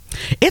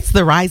It's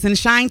the Rise and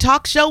Shine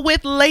Talk Show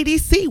with Lady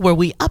C, where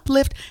we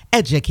uplift,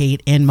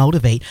 educate, and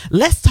motivate.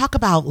 Let's talk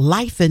about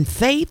life and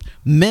faith,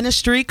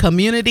 ministry,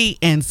 community,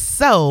 and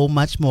so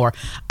much more.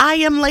 I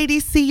am Lady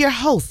C, your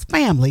host,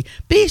 family.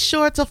 Be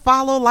sure to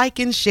follow, like,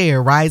 and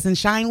share Rise and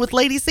Shine with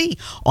Lady C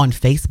on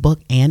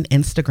Facebook and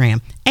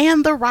Instagram.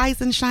 And the Rise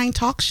and Shine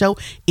Talk Show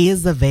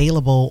is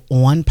available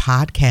on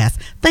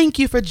podcast. Thank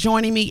you for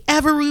joining me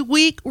every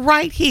week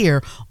right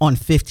here on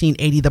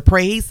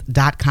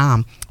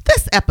 1580thepraise.com.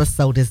 This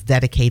episode is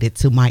dedicated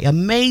to my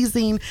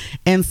amazing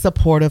and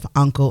supportive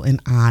uncle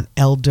and aunt,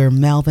 Elder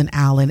Melvin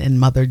Allen and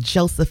Mother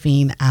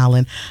Josephine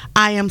Allen.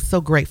 I am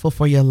so grateful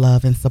for your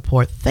love and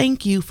support.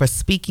 Thank you for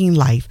speaking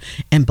life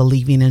and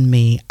believing in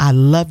me. I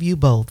love you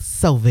both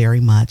so very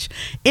much.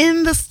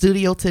 In the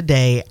studio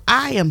today,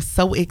 I am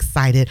so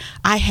excited.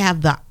 I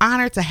have the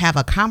honor to have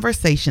a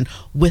conversation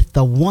with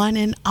the one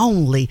and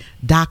only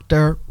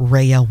Dr.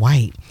 Raya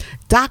White.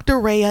 Dr.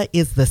 Raya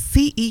is the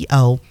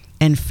CEO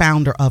and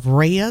founder of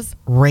Raya's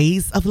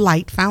Rays of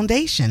Light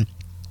Foundation.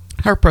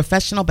 Her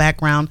professional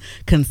background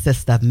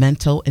consists of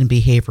mental and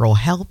behavioral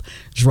health,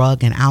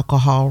 drug and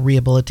alcohol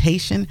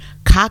rehabilitation,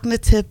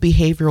 cognitive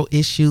behavioral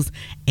issues,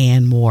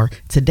 and more.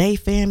 Today,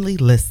 family,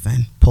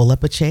 listen, pull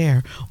up a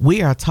chair.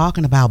 We are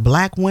talking about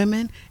Black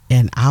women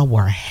and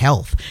our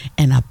health,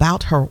 and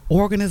about her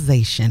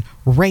organization,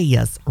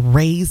 Raya's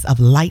Rays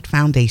of Light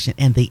Foundation,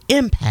 and the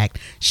impact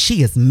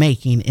she is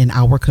making in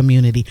our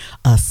community,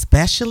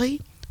 especially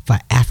for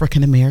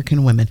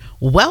African-American women.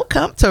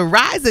 Welcome to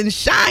Rise and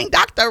Shine,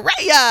 Dr.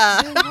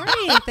 Raya. Good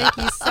morning. Thank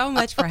you so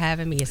much for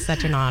having me. It's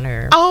such an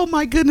honor. Oh,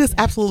 my goodness.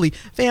 Absolutely.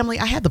 Family,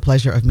 I had the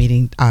pleasure of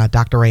meeting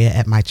Dr. Raya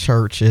at my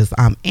church's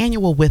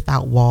annual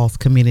Without Walls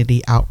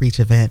community outreach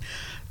event.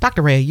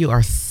 Dr. Raya, you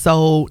are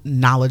so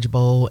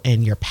knowledgeable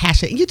and you're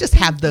passionate. You just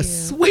have the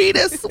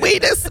sweetest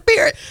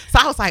spirit. So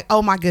I was like,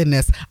 oh my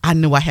goodness, I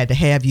knew I had to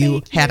have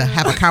you, to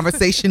have a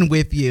conversation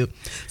with you.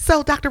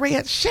 So Dr.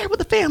 Raya, share with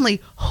the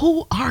family,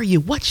 who are you?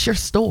 What's your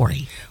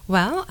story?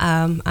 Well,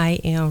 I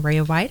am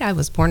Raya White. I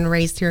was born and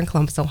raised here in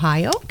Columbus,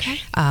 Ohio. Okay.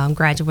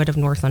 Graduate of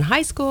Northland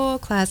High School,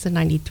 class of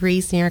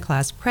 93, senior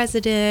class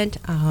president.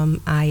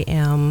 I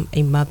am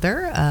a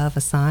mother of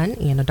a son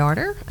and a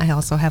daughter. I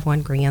also have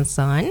one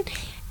grandson.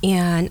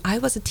 And I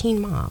was a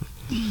teen mom.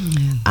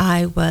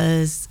 I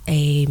was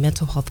a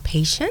mental health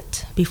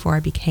patient before I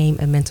became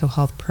a mental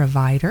health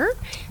provider.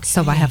 Okay.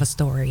 So I have a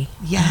story.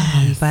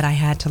 Yes. But I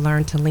had to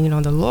learn to lean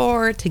on the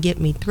Lord to get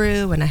me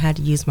through, and I had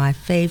to use my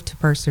faith to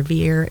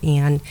persevere.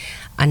 And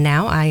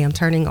now I am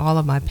turning all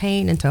of my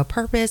pain into a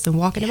purpose and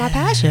walking in my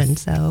passion.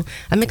 So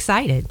I'm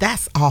excited.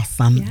 That's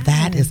awesome. Yes.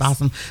 That is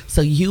awesome.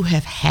 So you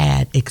have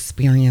had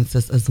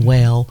experiences as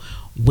well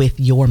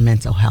with your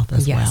mental health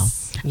as well. Yes.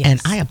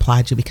 And I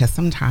applaud you, because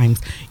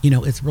sometimes,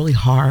 it's really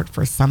hard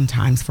for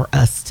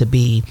us to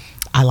be,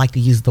 I like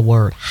to use the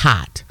word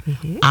hot,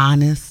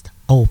 honest,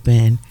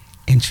 open,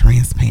 and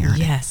transparent.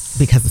 Yes.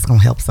 Because it's going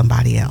to help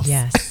somebody else.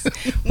 Yes.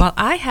 Well,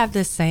 I have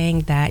this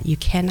saying that you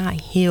cannot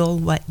heal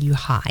what you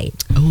hide.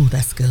 Oh,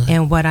 that's good.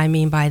 And what I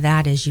mean by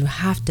that is you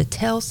have to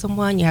tell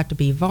someone, you have to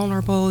be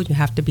vulnerable, you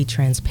have to be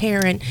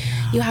transparent,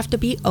 you have to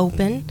be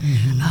open,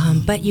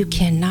 but you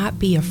cannot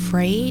be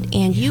afraid,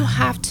 and you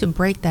have to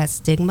break that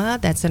stigma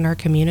that's in our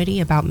community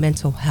about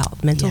mental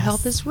health. Mental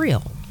health is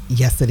real.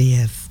 Yes, it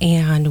is.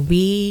 And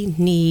we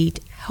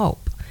need help.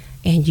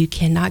 And you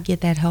cannot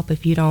get that help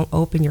if you don't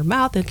open your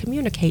mouth and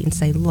communicate and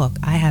say, look,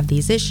 I have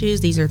these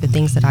issues. These are the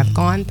things that I've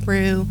gone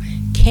through.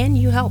 Can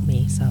you help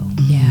me? So,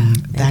 yeah,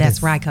 and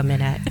that's where I come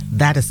in at.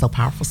 That is so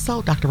powerful.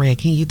 So, Dr. Raya,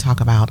 can you talk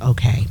about,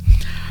 okay,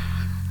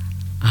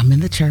 I'm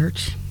in the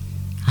church.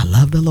 I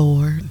love the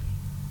Lord.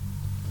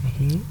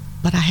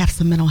 But I have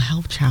some mental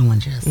health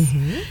challenges.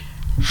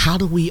 How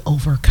do we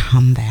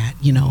overcome that?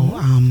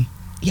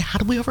 How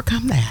do we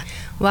overcome that?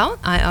 Well,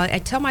 I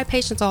tell my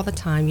patients all the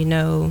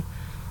time,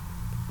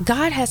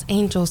 God has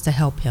angels to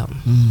help him.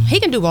 He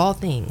can do all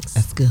things.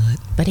 That's good.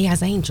 But he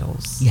has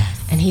angels.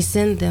 Yes. And he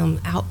sends them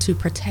out to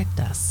protect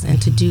us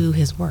and to do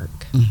his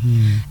work.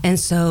 And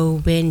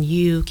so when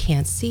you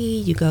can't see,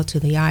 you go to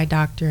the eye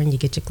doctor and you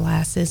get your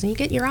glasses and you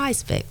get your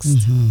eyes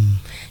fixed.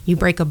 You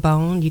break a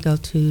bone, you go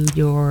to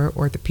your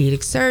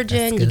orthopedic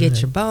surgeon, you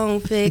get your bone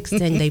fixed,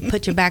 and they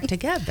put you back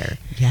together.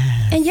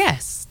 Yes. And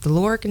yes, the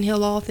Lord can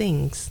heal all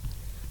things.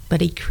 But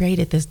he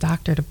created this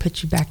doctor to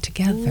put you back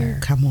together. Ooh,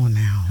 come on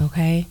now.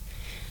 Okay?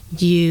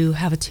 You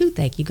have a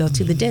toothache, you go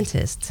to the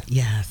dentist.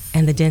 Yes.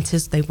 And the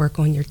dentist, they work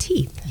on your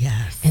teeth.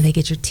 Yes. And they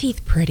get your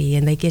teeth pretty,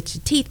 and they get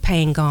your teeth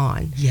pain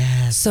gone.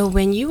 Yes. So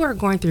when you are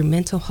going through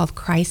mental health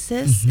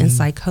crisis and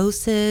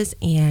psychosis,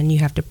 and you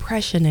have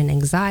depression and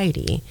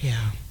anxiety,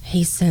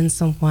 he sends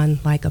someone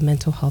like a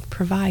mental health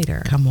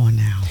provider. Come on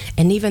now.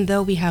 And even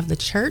though we have the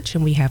church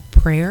and we have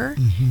prayer,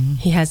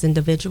 he has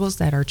individuals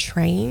that are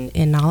trained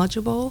and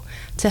knowledgeable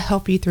to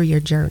help you through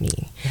your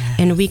journey. Yes.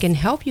 And we can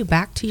help you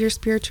back to your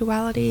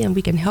spirituality, and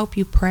we can help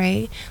you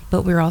pray,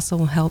 but we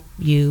also help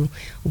you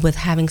with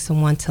having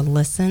someone to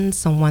listen,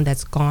 someone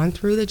that's gone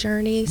through the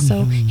journey.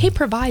 So he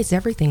provides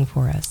everything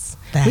for us.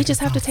 We just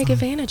have to take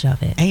advantage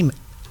of it. Amen.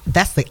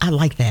 I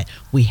like that.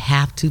 We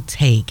have to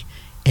take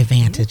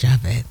advantage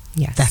of it.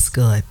 Yes. That's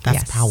good. That's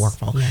Yes.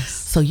 powerful. Yes.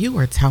 So you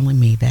were telling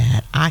me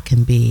that I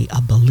can be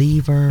a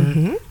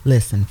believer,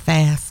 listen,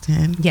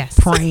 fasting, Yes.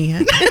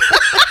 praying,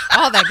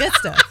 All that good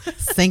stuff.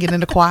 singing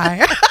in the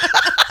choir.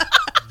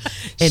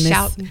 And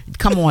Shouting.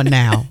 come on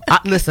now.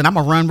 Listen, I'm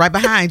going to run right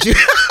behind you.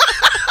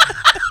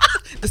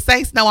 The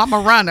saints know I'm a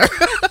runner.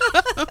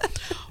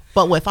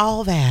 But with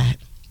all that,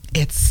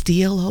 it's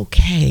still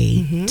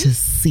okay to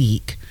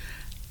seek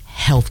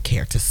health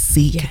care, to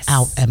seek Yes.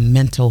 out a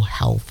mental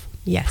health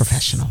Yes.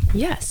 professional.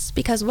 Yes,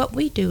 because what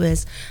we do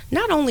is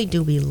not only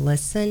do we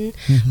listen,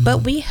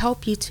 but we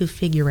help you to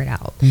figure it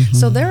out.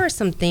 So there are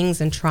some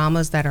things and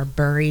traumas that are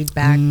buried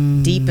back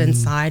deep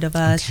inside of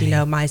us. Okay. You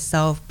know,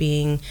 myself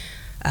being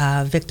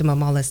a victim of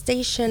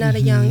molestation at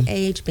a young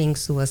age, being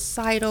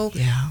suicidal.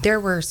 Yeah.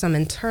 There were some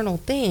internal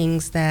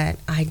things that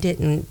I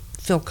didn't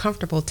feel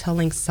comfortable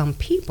telling some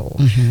people.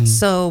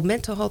 So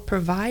mental health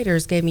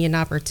providers gave me an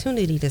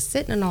opportunity to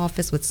sit in an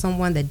office with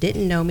someone that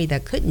didn't know me,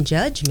 that couldn't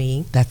judge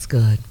me, That's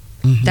good.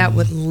 that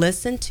would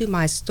listen to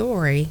my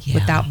story Yeah.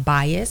 without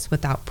bias,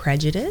 without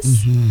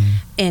prejudice,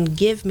 and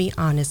give me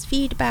honest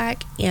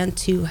feedback and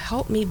to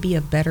help me be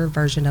a better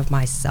version of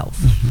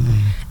myself.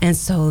 And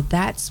so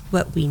that's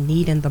what we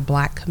need in the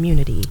Black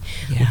community.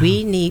 Yeah.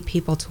 We need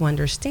people to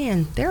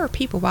understand there are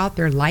people out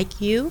there like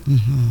you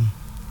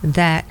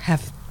that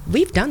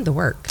we've done the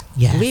work.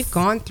 Yes. We've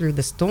gone through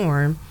the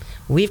storm.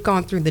 We've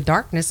gone through the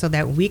darkness so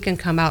that we can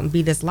come out and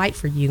be this light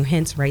for you,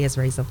 hence Raya's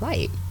Rays of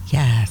Light.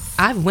 Yes.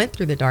 I've went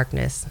through the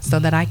darkness so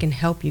that I can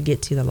help you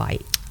get to the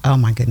light. Oh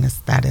my goodness,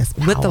 that is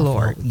powerful. With the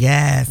Lord.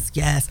 Yes,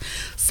 yes.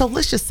 So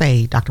let's just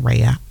say, Dr.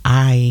 Raya,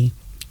 I'm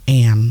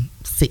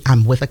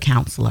with a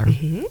counselor,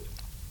 and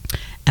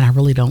I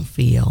really don't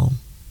feel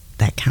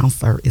that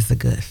counselor is a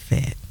good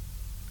fit.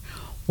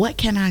 What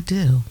can I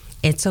do?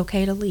 It's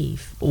okay to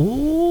leave.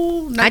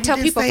 Ooh, no, I tell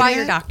you didn't people, say fire that.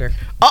 your doctor.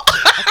 Oh.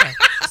 Okay.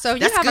 So you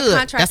That's have good. a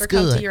contractor That's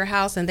come good. to your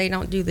house and they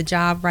don't do the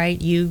job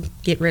right, you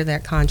get rid of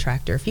that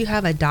contractor. If you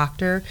have a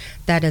doctor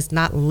that is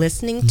not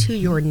listening to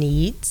your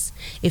needs,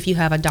 if you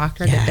have a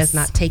doctor that does Yes.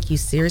 not take you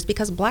serious,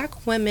 because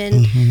Black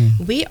women,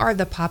 we are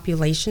the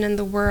population in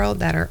the world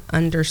that are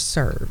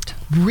underserved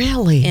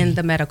Really? in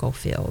the medical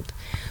field.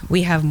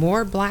 We have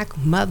more Black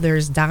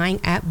mothers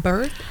dying at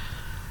birth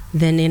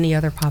than any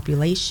other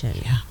population.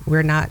 Yeah.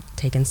 We're not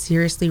taken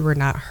seriously, we're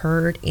not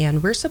heard,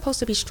 and we're supposed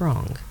to be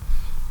strong.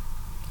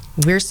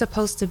 We're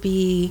supposed to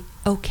be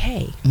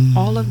okay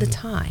all of the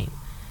time.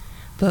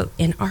 But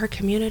in our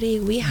community,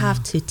 we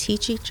have to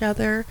teach each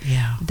other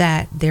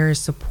that there is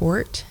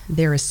support,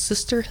 there is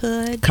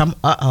sisterhood.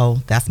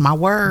 That's my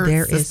word.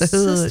 There is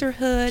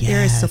sisterhood,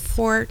 there is Yes.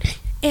 support.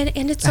 And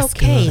it's That's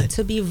okay good.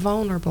 to be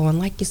vulnerable and,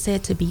 like you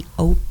said, to be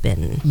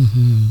open.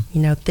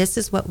 You know, this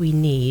is what we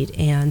need.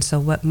 And so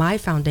what my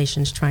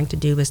foundation is trying to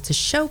do is to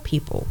show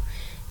people,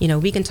 you know,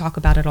 we can talk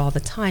about it all the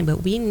time,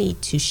 but we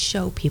need to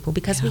show people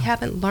because we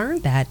haven't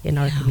learned that in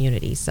our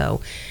community.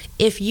 So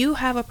if you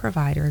have a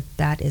provider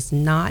that is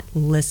not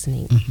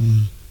listening,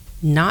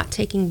 not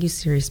taking you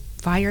serious,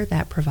 fire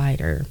that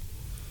provider.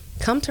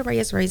 Come to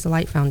Raya's Raise the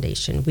Light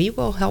Foundation. We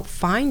will help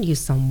find you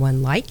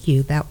someone like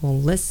you that will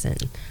listen,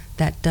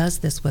 that does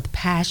this with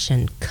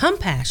passion,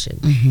 compassion,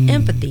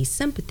 empathy,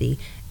 sympathy,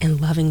 and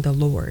loving the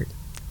Lord.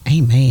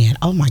 Amen.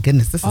 Oh my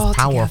goodness, this is All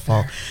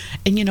powerful. together.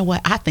 And you know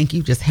what? I think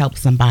you just helped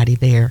somebody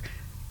there.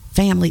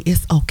 Family,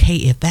 it's okay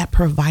if that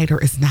provider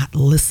is not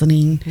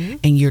listening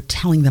and you're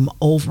telling them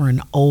over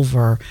and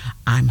over,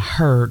 I'm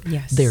hurt,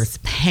 Yes. there's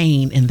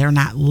pain, and they're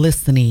not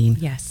listening.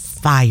 Yes.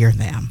 Fire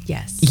them.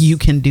 Yes. You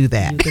can do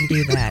that. You can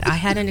do that. I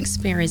had an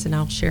experience, and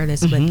I'll share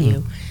this with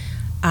you.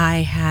 I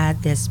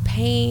had this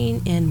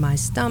pain in my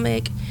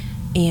stomach,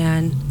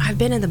 and I've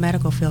been in the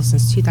medical field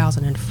since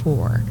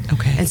 2004.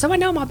 Okay. And so I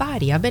know my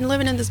body. I've been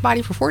living in this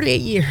body for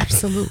 48 years.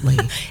 Absolutely.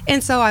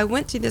 And so I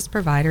went to this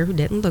provider who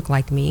didn't look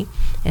like me,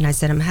 and I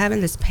said, I'm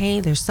having this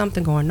pain. There's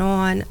something going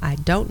on. I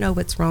don't know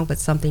what's wrong, but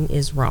something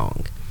is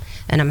wrong.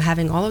 And I'm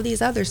having all of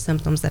these other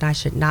symptoms that I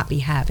should not be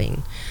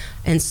having.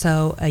 And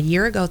so a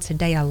year ago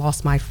today, I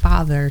lost my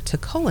father to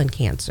colon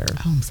cancer.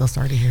 Oh, I'm so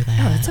sorry to hear that.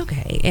 Oh, that's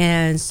okay.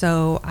 And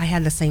so I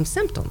had the same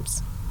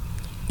symptoms.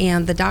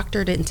 And the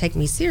doctor didn't take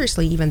me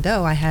seriously, even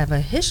though I have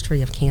a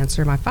history of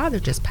cancer. My father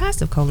just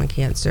passed of colon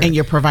cancer. And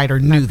your provider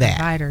knew that.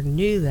 Provider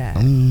knew that.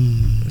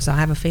 So I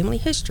have a family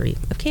history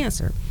of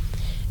cancer.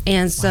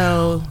 And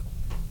so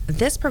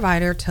this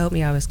provider told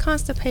me I was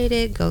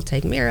constipated, go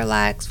take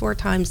Miralax 4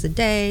 times a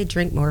day,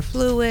 drink more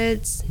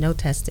fluids, no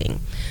testing.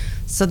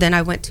 So then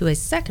I went to a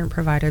second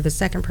provider. The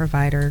second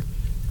provider,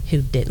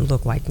 who didn't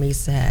look like me,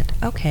 said,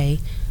 okay,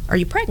 are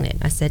you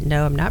pregnant? I said,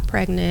 no, I'm not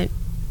pregnant.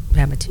 I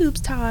have my tubes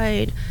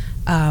tied.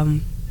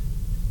 I'm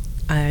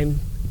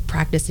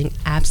practicing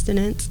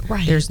abstinence.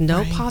 Right, There's no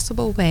right.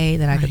 possible way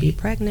that I could be Right.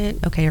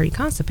 pregnant. Okay, are you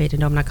constipated?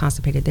 No, I'm not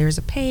constipated. There's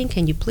a pain.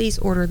 Can you please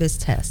order this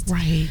test?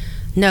 Right.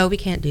 No, we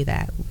can't do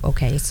that.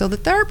 Okay, so the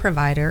third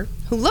provider,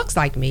 who looks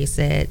like me,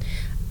 said,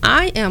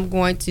 I am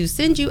going to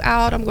send you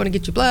out. I'm going to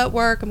get you blood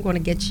work. I'm going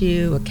to get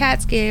you a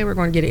CAT scan. We're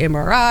going to get an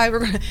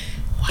MRI.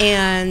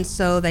 And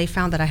so they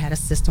found that I had a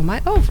cyst on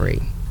my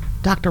ovary.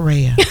 Dr.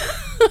 Raya.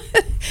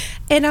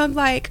 And I'm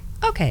like,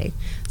 okay.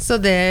 So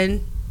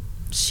then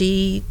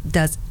she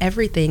does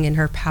everything in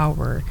her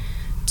power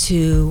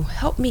to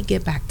help me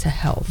get back to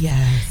health.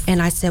 Yes.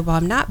 And I said, well,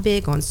 I'm not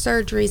big on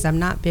surgeries. I'm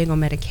not big on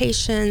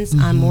medications.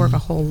 I'm more of a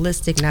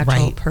holistic,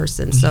 natural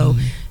person. So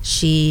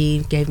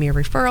she gave me a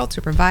referral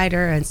to a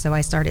provider. And so I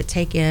started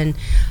taking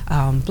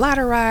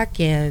Bladderwrack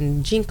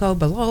and Ginkgo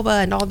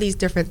biloba and all these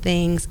different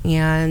things.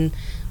 And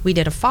we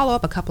did a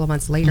follow-up a couple of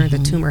months later, and the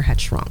tumor had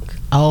shrunk.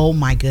 Oh,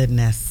 my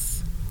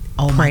goodness.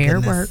 Oh, Prayer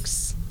my goodness.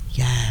 works.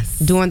 Yes.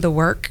 Doing the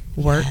work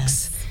works.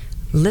 Yes.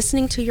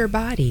 Listening to your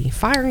body,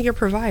 firing your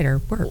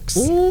provider works.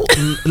 Ooh,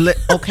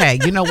 okay,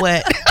 you know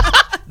what?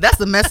 That's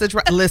the message.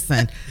 Right?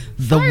 Listen,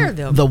 Fire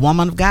them. The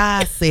woman of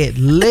God said,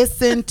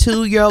 listen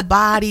to your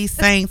body,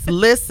 saints.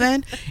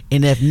 Listen.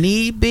 And if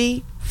need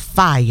be,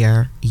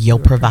 fire your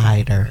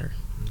provider.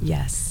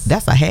 Yes.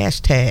 That's a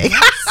hashtag.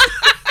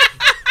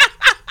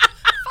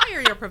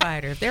 Fire your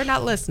provider if they're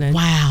not listening.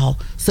 Wow.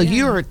 So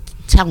you're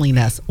telling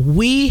us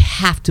we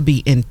have to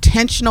be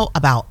intentional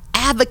about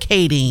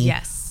advocating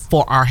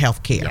for our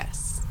health care. Yes.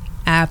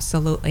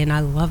 Absolutely. And I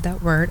love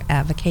that word,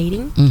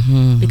 advocating,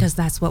 because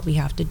that's what we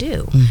have to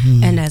do.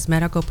 And as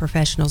medical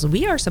professionals,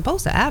 we are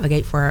supposed to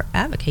advocate for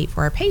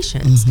our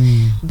patients.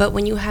 But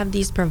when you have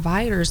these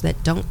providers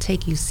that don't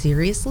take you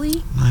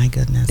seriously, my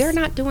goodness, they're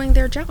not doing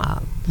their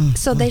job.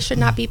 So they should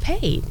not be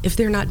paid if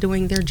they're not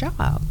doing their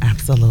job.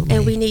 Absolutely.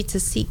 And we need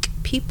to seek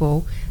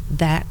people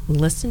that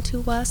listen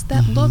to us,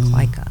 that look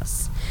like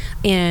us.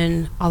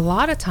 And a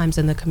lot of times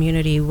in the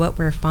community, what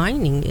we're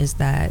finding is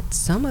that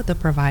some of the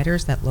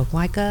providers that look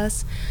like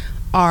us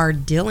are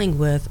dealing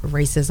with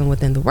racism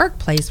within the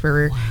workplace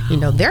where, you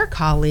know, their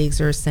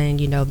colleagues are saying,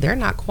 you know, they're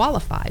not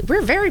qualified.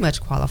 We're very much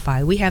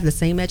qualified. We have the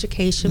same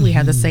education. We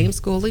have the same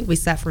schooling. We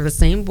sat for the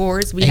same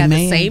boards. We have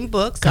the same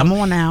books. Come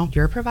on now.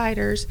 Your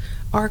providers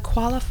are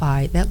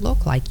qualified that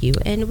look like you,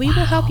 and we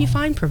will help you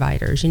find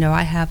providers. You know,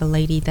 I have a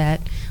lady that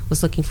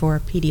was looking for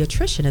a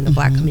pediatrician in the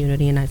Black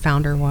community, and I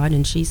found her one,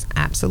 and she's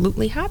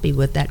absolutely happy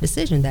with that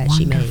decision that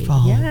she made.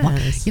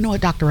 Yes. You know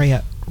what, Dr.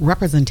 Raya?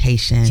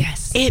 Representation.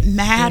 Yes. It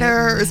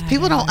matters.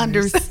 People don't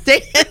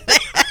understand that.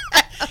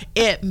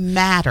 It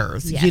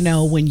matters, you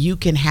know, when you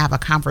can have a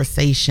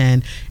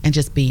conversation and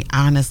just be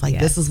honest, like,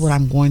 this is what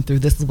I'm going through.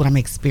 This is what I'm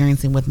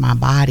experiencing with my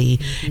body.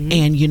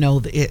 And, you know,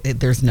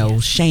 there's no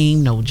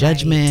shame, no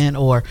judgment,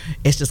 or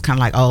it's just kind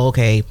of like, oh,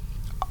 okay,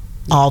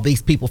 all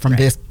these people from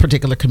this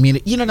particular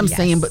community, you know what I'm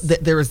saying?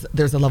 But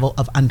there's a level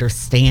of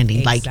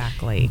understanding.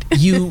 Exactly.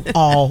 Like, you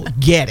all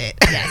get it.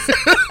 Yes.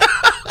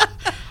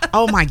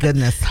 Oh my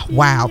goodness.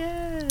 Wow.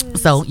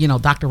 Yes. So, you know,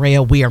 Dr.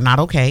 Raya, we are not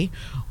okay.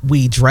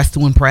 We dress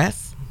to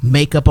impress,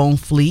 makeup on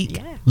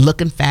fleek,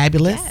 looking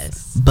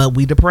fabulous, but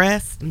we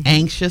depressed,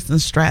 anxious, and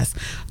stressed.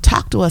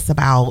 Talk to us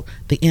about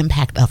the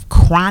impact of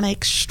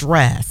chronic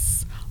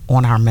stress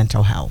on our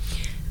mental health.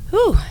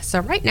 So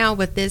right now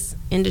with this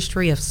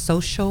industry of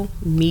social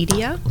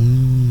media,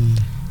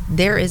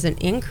 there is an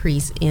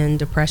increase in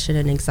depression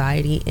and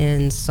anxiety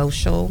and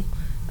social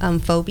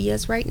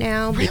phobias right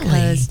now. Really?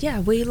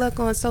 Because we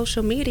look on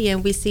social media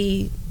and we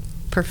see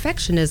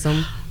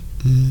perfectionism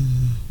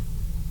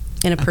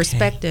in a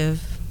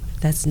perspective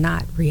that's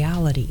not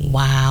reality.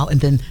 Wow.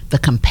 And then the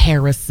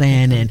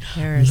comparison, and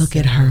look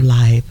at her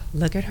life.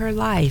 Look at her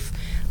life.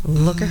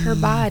 Look at her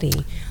body.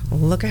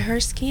 Look at her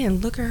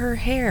skin. Look at her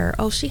hair.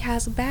 Oh, she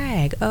has a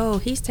bag. Oh,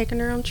 he's taking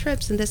her on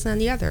trips and this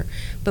and the other.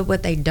 But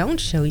what they don't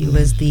show you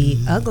is the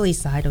ugly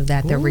side of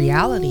that, the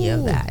reality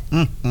of that.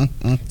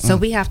 So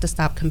we have to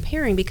stop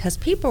comparing, because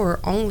people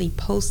are only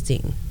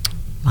posting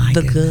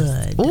the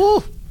good.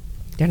 Ooh.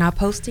 They're not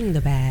posting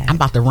the bad. I'm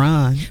about to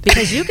run.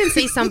 Because you can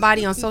see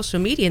somebody on social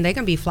media and they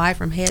can be fly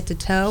from head to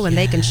toe, and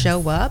they can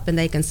show up and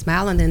they can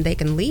smile, and then they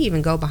can leave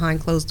and go behind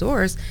closed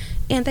doors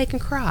and they can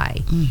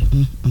cry.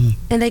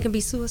 And they can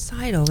be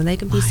suicidal, and they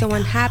can be so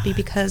unhappy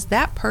because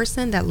that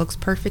person that looks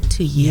perfect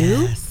to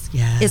you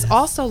is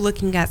also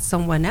looking at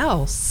someone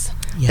else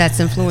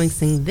that's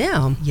influencing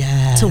them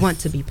to want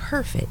to be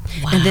perfect.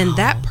 And then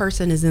that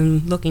person is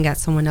looking at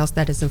someone else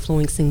that is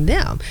influencing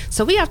them.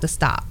 So we have to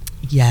stop.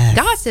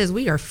 God says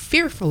we are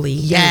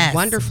fearfully and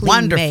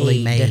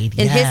wonderfully made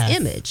in His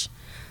image.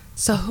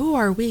 So who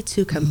are we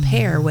to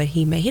compare what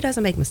He made? He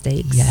doesn't make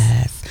mistakes.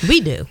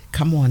 We do.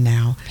 Come on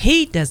now.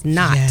 He does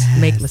not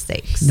make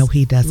mistakes. No,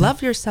 He doesn't.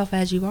 Love yourself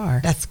as you are.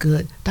 That's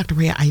good. Dr.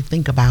 Raya, I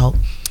think about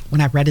when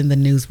I read in the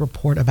news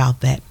report about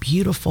that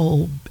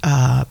beautiful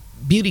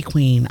beauty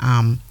queen.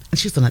 And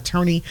she's an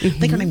attorney. I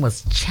think her name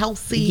was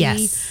Chelsea.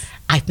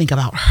 I think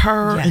about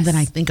her, and then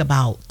I think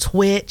about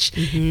Twitch,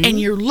 and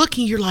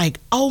you're like,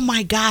 oh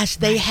my gosh,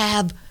 they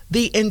have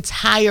the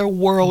entire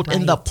world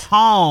in the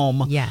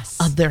palm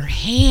of their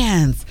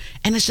hands.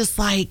 And it's just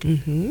like,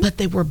 but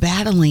they were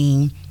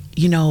battling,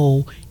 you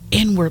know,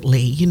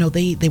 inwardly. You know,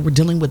 they were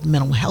dealing with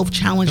mental health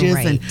challenges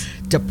and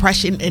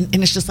depression, and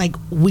it's just like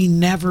we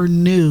never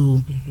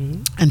knew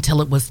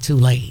until it was too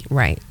late.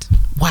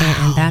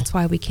 Wow. And that's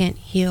why we can't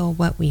heal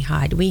what we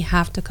hide. We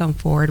have to come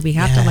forward. We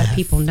have to let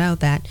people know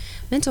that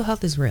mental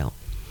health is real.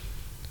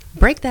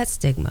 break that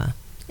stigma.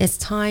 It's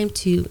time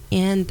to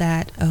end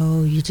that,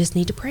 oh, you just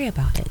need to pray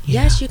about it.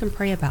 Yeah. Yes, you can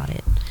pray about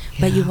it,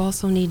 but you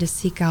also need to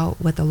seek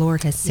out what the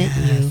Lord has sent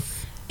you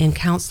in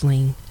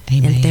counseling,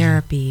 Amen. in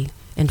therapy,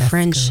 and That's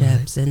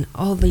friendships, good. and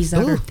all these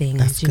other things.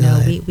 That's You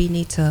know, good. we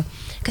need to,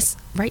 because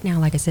right now,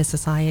 like I said,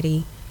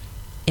 society,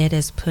 it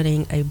is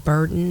putting a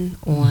burden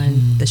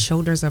on the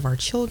shoulders of our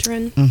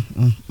children.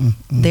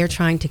 They're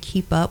trying to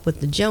keep up with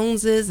the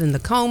Joneses and the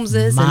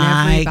Combses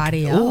and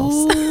everybody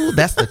else. Ooh,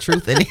 that's the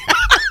truth.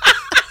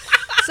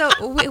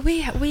 So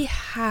we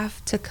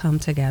have to come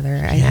together,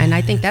 and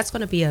I think that's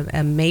going to be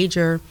a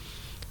major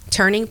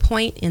turning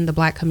point in the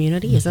Black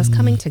community, is us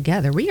coming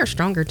together. We are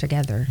stronger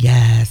together.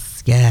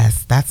 Yes,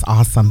 that's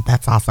awesome.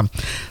 That's awesome.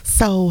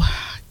 So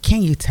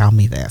can you tell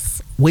me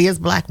this? We as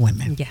Black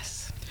women,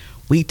 Yes.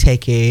 we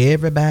take care of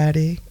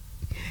everybody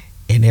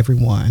and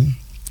everyone,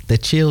 the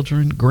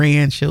children,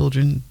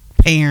 grandchildren,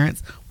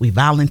 parents. We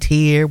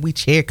volunteer, we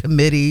chair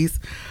committees,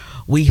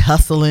 we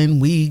hustling,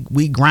 we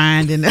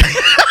grinding.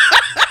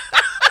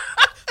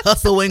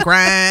 Hustle and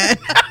grind.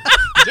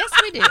 Yes,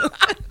 we do.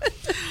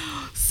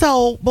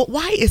 So, but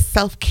why is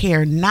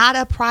self-care not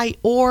a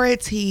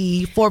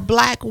priority for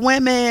Black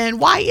women?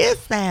 Why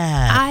is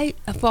that?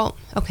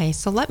 Okay,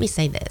 so let me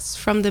say this.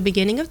 From the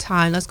beginning of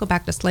time, let's go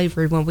back to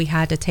slavery, when we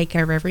had to take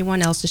care of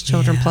everyone else's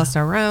children plus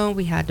our own.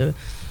 We had to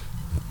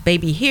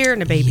baby here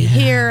and a baby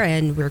here,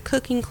 and we're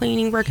cooking,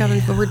 cleaning,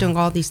 working, we're doing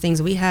all these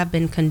things. We have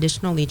been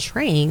conditionally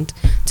trained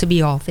to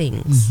be all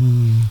things.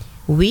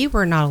 We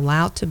were not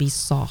allowed to be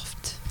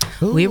soft.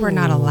 Ooh. We were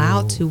not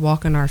allowed to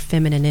walk in our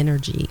feminine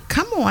energy.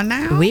 Come on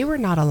now. We were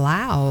not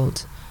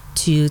allowed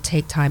to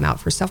take time out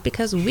for self,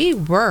 because we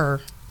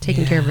were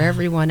taking care of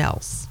everyone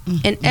else.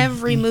 In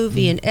every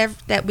movie and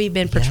that we've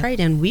been portrayed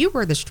in, we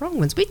were the strong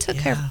ones. We took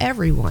care of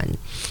everyone.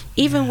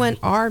 Even when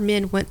our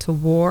men went to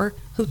war,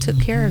 who took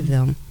care of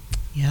them?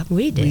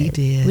 We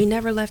did. We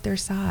never left their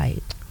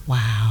side.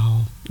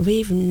 Wow.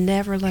 We've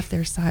never left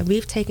their side.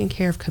 We've taken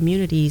care of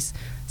communities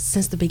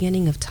since the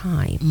beginning of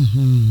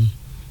time.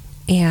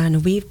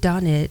 And we've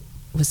done it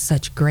with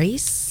such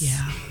grace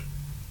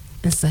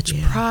and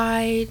such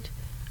pride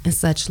and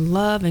such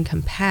love and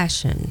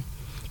compassion.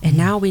 And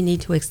now we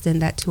need to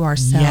extend that to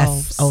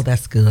ourselves. Yes. Oh,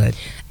 that's good.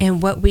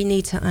 And what we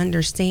need to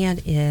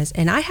understand is,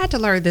 and I had to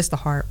learn this the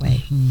hard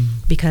way,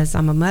 because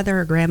I'm a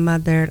mother, a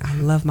grandmother. I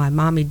love my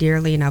mommy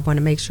dearly, and I want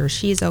to make sure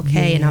she's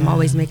okay. And I'm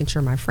always making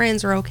sure my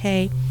friends are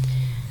okay.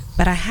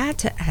 But I had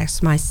to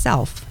ask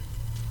myself,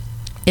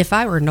 if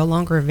I were no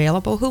longer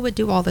available, who would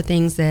do all the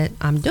things that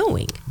I'm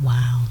doing?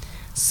 Wow.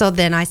 So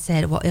then I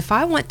said, well, if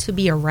I want to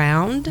be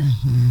around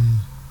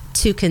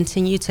to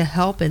continue to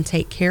help and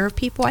take care of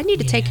people, I need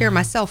to take care of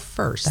myself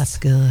first. That's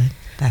good.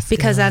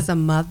 Because as a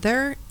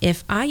mother,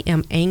 if I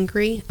am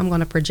angry, I'm going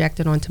to project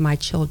it onto my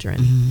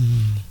children.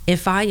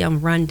 If I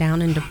am run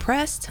down and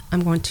depressed,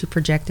 I'm going to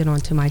project it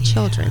onto my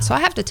children. So I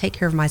have to take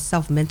care of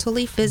myself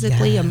mentally,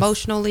 physically,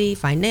 emotionally,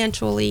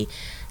 financially,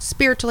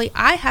 spiritually.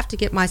 I have to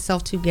get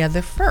myself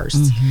together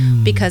first.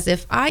 Because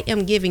if I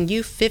am giving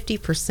you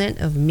 50%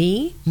 of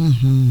me,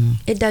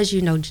 it does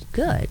you no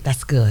good.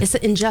 That's good. It's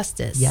an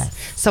injustice. Yes.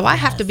 So I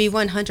have to be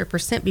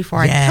 100% before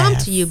I come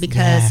to you,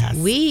 because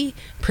we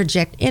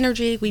project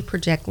energy, we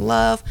project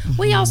love,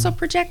 we also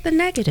project the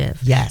negative.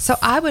 Yes. So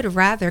I would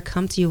rather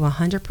come to you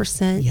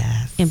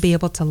 100% and be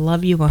able to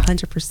love you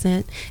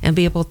 100% and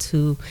be able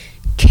to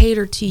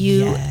cater to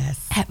you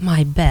at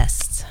my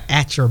best.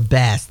 At your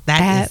best.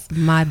 That is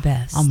my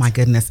best. Oh my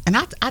goodness. And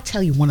I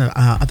tell you, one of the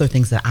other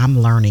things that I'm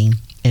learning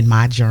in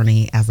my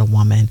journey as a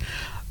woman,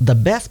 the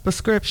best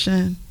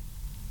prescription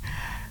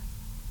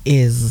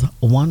is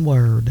one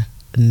word: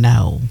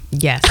 no.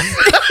 Yes.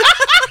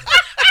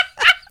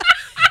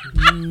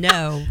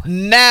 No.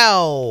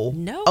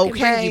 Okay.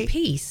 Can bring you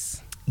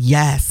peace.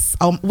 Yes.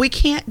 We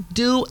can't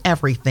do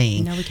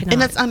everything. No, we cannot.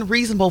 And it's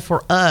unreasonable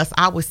for us.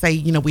 I would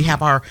say, we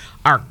have our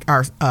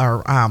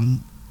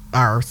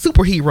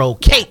superhero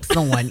capes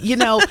on.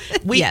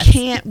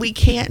 We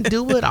can't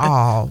do it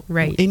all.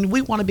 Right. And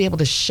we want to be able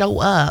to show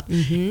up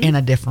in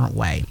a different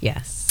way.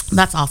 Yes.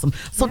 That's awesome.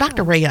 So,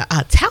 Dr. Raya,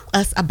 tell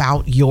us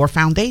about your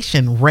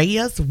foundation,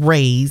 Raya's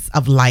Rays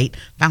of Light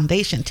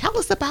Foundation. Tell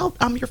us about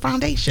your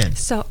foundation.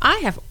 So, I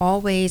have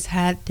always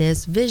had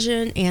this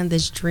vision and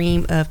this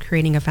dream of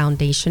creating a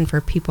foundation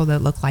for people that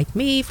look like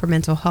me, for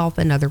mental health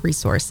and other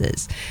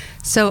resources.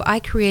 So,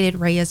 I created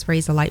Raya's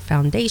Rays of Light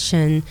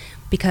Foundation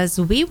because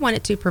we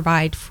wanted to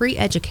provide free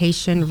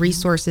education,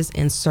 resources,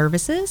 and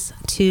services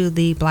to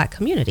the Black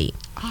community.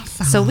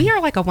 Awesome. So we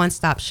are like a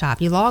one-stop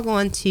shop. You log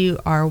on to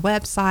our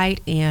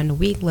website and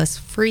we list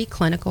free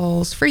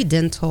clinicals, free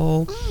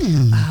dental.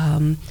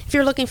 If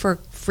you're looking for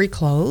free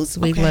clothes,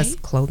 we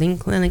list clothing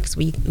clinics.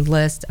 We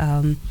list,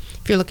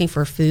 if you're looking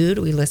for food,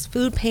 we list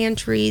food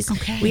pantries.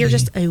 We are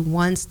just a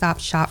one-stop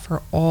shop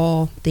for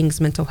all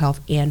things mental health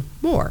and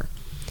more.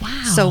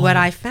 Wow. So what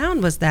I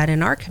found was that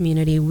in our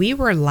community, we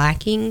were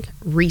lacking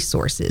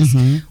resources.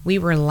 We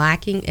were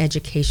lacking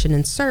education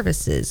and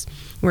services,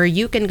 where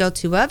you can go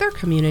to other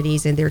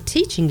communities and they're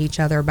teaching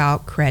each other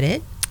about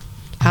credit,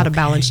 how to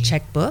balance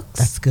checkbooks.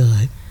 That's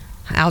good.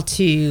 how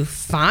to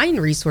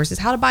find resources,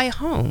 how to buy a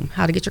home,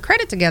 how to get your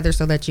credit together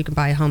so that you can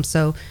buy a home.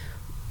 So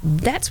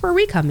that's where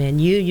we come in.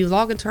 You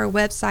log into our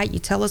website, you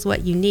tell us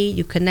what you need,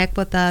 you connect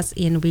with us,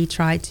 and we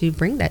try to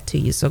bring that to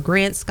you. So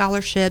grants,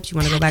 scholarships, you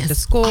want to go back to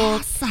school,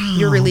 awesome.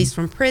 You're released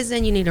from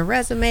prison, you need a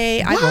resume.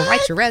 What? I will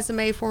write your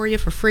resume for you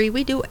for free.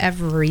 We do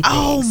everything.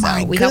 Oh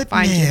my we help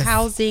find you goodness.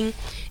 housing.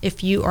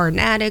 If you are an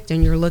addict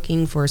and you're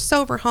looking for a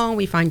sober home,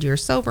 we find you a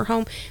sober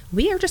home.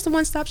 We are just a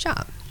one-stop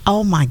shop.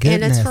 Oh my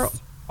goodness. And it's for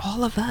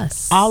all of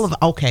us.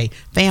 Okay,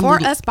 family.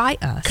 For us, by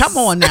us. Come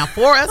on now.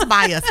 For us,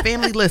 by us.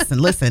 Family,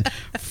 listen.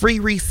 Free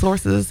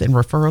resources and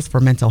referrals for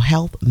mental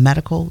health,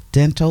 medical,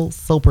 dental,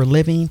 sober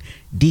living,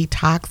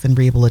 detox and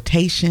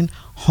rehabilitation,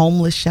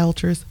 homeless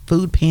shelters,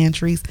 food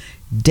pantries,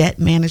 debt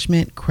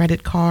management,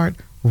 credit card,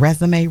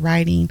 resume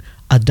writing,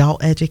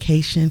 adult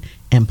education,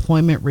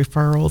 employment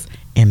referrals,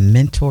 and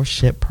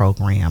mentorship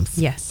programs.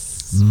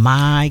 Yes.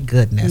 My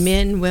goodness.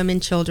 Men, women,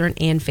 children,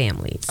 and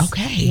families.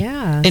 Okay.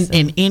 Yeah.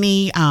 And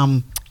any,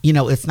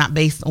 it's not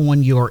based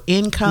on your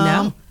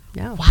income.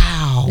 No.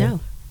 Wow. No.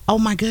 Oh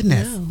my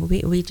goodness. No.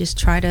 We just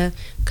try to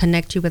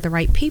connect you with the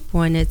right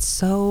people. And it's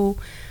so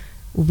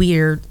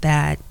weird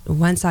that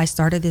once I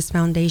started this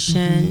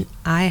foundation,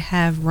 I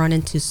have run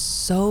into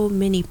so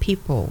many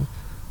people.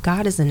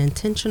 God is an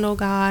intentional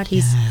God.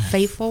 He's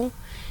faithful.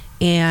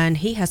 And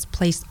he has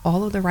placed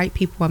all of the right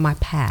people on my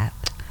path.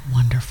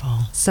 Wonderful.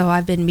 So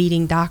I've been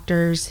meeting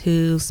doctors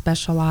who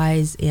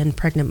specialize in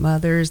pregnant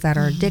mothers that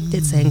are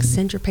addicted, saying,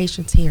 send your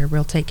patients here,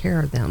 we'll take care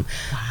of them.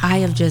 Wow. I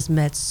have just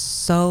met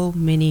so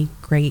many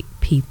great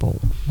people.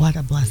 What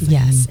a blessing.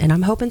 Yes. And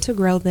I'm hoping to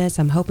grow this.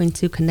 I'm hoping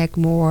to connect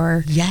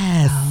more.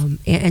 Yes.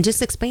 And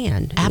just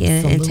expand.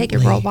 Absolutely. And take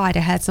it worldwide. I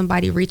had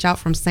somebody reach out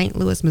from St.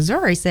 Louis,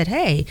 Missouri, said,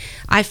 hey,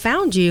 I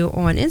found you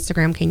on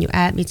Instagram. Can you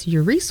add me to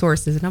your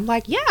resources? And I'm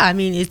like, yeah, I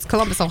mean, it's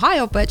Columbus,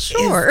 Ohio, but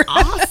sure.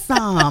 It's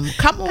awesome.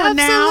 Come on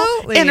now.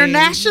 Absolutely.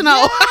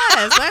 International.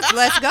 Yes,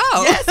 let's go.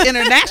 Yes,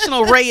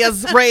 International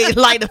Raya's Ray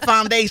Lighter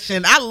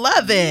Foundation. I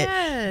love it.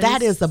 Yes.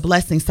 That is a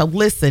blessing. So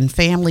listen,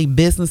 family,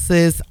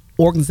 businesses,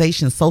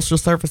 organizations, social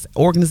service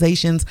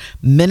organizations,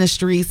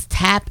 ministries,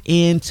 tap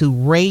into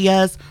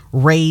Raya's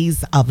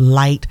Rays of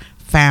Light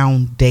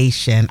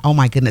Foundation. Oh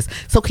my goodness.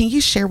 So can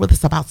you share with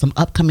us about some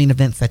upcoming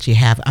events that you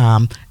have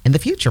in the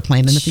future,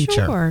 planned in the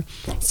future? Sure.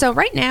 So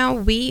right now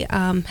we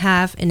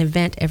have an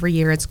event every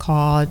year. It's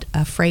called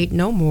Afraid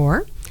No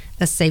More.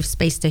 A safe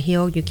space to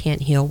heal. You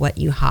can't heal what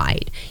you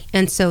hide.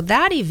 And so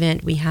that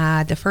event, we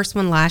had the first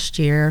one last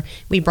year.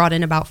 We brought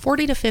in about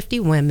 40 to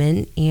 50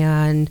 women,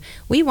 and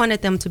we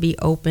wanted them to be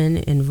open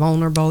and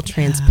vulnerable,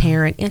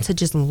 transparent, and to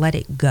just let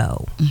it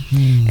go.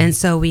 And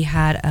so we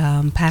had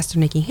Pastor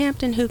Nikki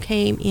Hampton, who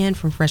came in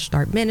from Fresh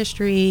Start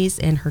Ministries,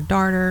 and her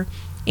daughter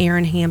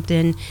Erin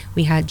Hampton.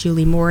 We had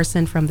Julie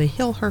Morrison from the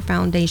Heal Her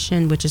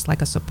Foundation, which is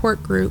like a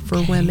support group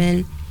for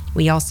women.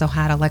 We also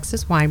had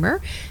Alexis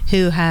Weimer,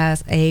 who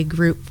has a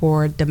group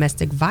for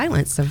domestic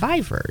violence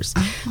survivors.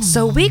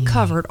 So we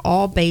covered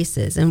all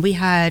bases, and we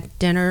had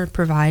dinner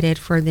provided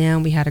for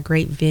them. We had a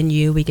great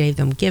venue. We gave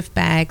them gift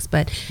bags,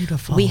 but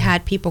we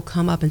had people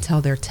come up and tell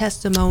their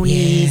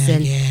testimonies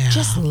and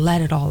just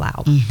let it all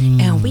out.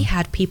 And we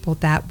had people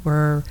that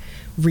were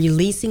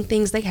releasing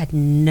things they had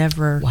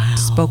never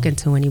spoken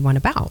to anyone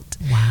about.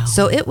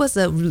 So it was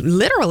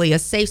literally a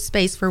safe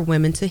space for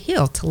women to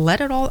heal, to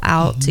let it all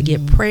out, to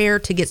get prayer,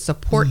 to get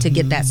support, to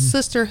get that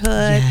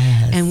sisterhood.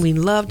 And we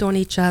loved on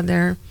each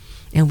other,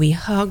 and we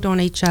hugged on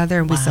each other,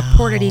 and we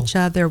supported each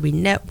other. We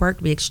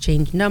networked, we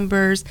exchanged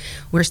numbers.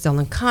 We're still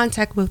in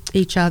contact with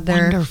each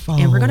other. Wonderful.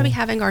 And we're going to be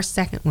having our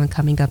second one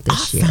coming up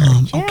this year.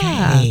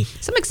 Okay.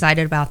 So I'm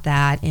excited about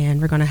that,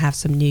 and we're going to have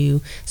some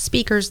new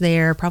speakers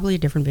there, probably a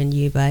different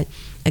venue, but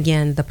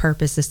again, the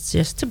purpose is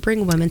just to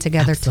bring women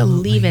together, to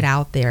leave it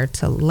out there,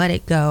 to let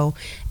it go,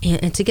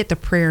 and to get the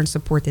prayer and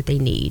support that they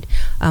need.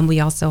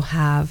 We also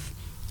have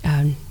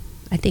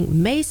I think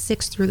May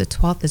 6th through the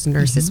 12th is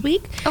Nurses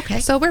Week. Okay.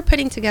 So we're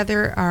putting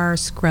together our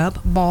scrub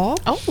ball.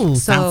 Oh, so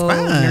sounds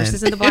fun.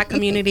 Nurses in the Black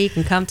community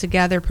can come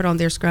together, put on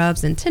their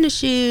scrubs and tennis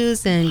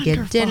shoes, and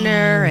get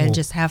dinner and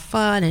just have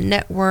fun and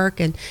network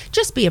and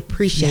just be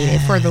appreciated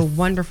for the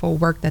wonderful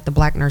work that the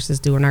Black nurses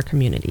do in our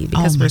community,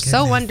 because we're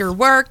so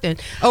underworked and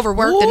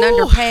overworked and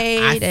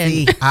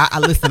underpaid.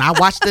 Listen, I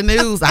watched the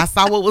news. I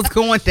saw what was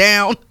going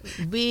down.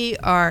 We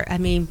are,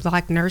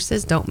 Black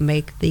nurses don't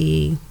make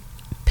the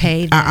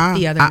pay that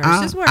the other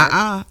nurses work.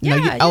 What?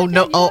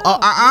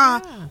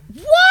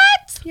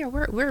 Yeah,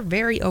 we're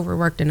very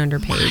overworked and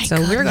underpaid. So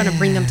we're going to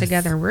bring them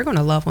together, and we're going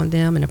to love on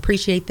them and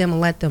appreciate them and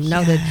let them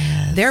know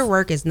that their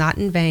work is not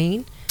in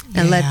vain,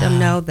 and let them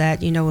know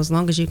that, as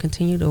long as you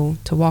continue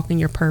to walk in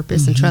your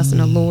purpose and trust in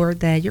the Lord,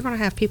 that you're going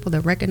to have people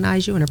that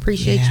recognize you and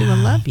appreciate you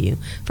and love you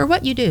for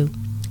what you do.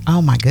 Oh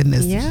my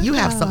goodness. You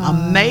have some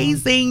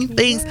amazing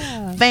things.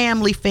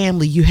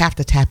 family, you have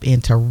to tap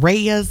into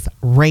Raya's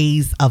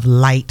Rays of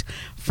Light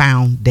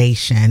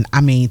Foundation. I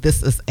mean,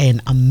 this is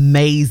an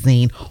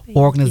amazing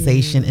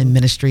organization and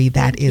ministry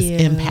that is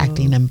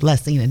impacting and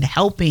blessing and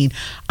helping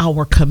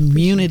our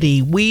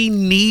community. We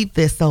need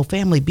this. So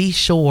family, be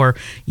sure,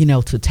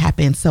 to tap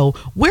in. So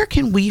where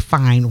can we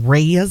find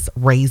Raya's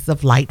Rays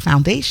of Light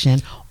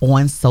Foundation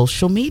on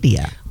social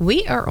media?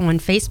 We are on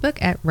Facebook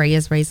at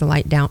Raya's Rays of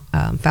Light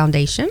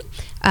Foundation.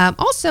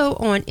 Also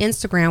on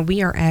Instagram,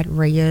 we are at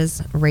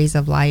Raya's Rays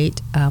of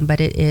Light,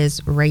 but it is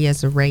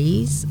Raya's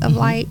Rays of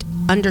Light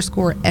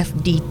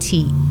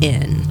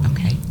 _FDTN.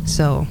 Okay.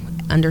 So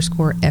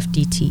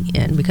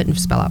 _FDTN. We couldn't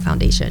spell out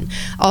foundation.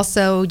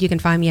 Also, you can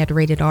find me at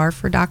Rated R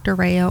for Dr.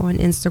 Raya on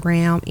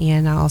Instagram,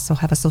 and I also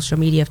have a social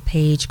media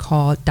page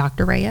called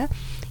Dr. Raya.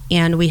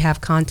 And we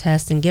have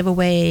contests and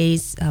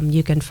giveaways.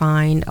 You can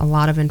find a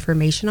lot of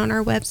information on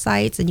our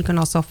websites, and you can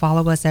also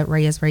follow us at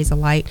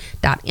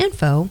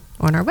rayasraysoflight.info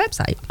on our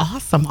website.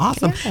 Awesome.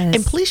 Yes.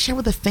 And please share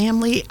with the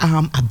family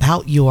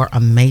about your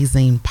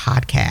amazing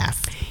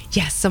podcast.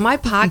 Yes, so my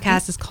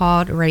podcast is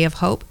called Ray of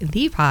Hope,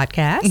 the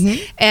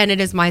podcast, and it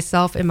is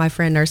myself and my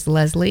friend Nurse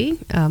Leslie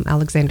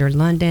Alexander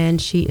London.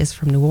 She is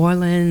from New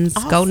Orleans.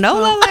 Awesome. Go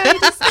NOLA,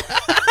 ladies.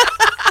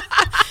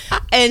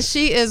 And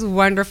she is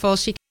wonderful.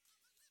 She